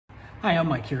Hi, I'm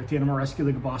Mike here at the Animal Rescue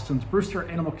League of Boston's Brewster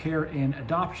Animal Care and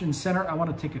Adoption Center. I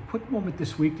want to take a quick moment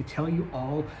this week to tell you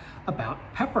all about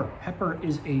Pepper. Pepper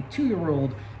is a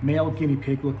 2-year-old male guinea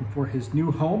pig looking for his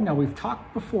new home. Now, we've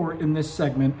talked before in this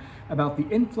segment about the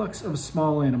influx of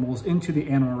small animals into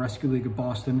the Animal Rescue League of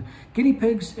Boston, guinea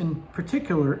pigs in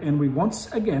particular, and we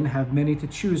once again have many to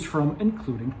choose from,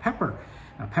 including Pepper.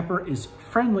 Now, Pepper is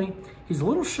friendly. He's a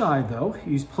little shy though.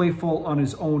 He's playful on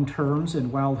his own terms,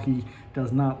 and while he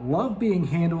does not love being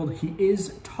handled, he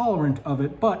is tolerant of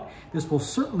it, but this will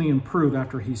certainly improve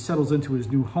after he settles into his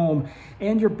new home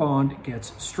and your bond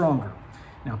gets stronger.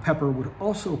 Now, Pepper would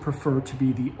also prefer to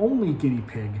be the only guinea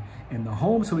pig in the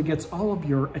home, so he gets all of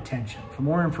your attention. For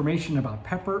more information about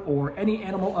Pepper or any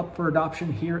animal up for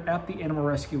adoption here at the Animal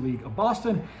Rescue League of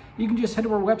Boston, you can just head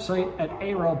to our website at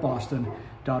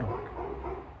arlboston.org.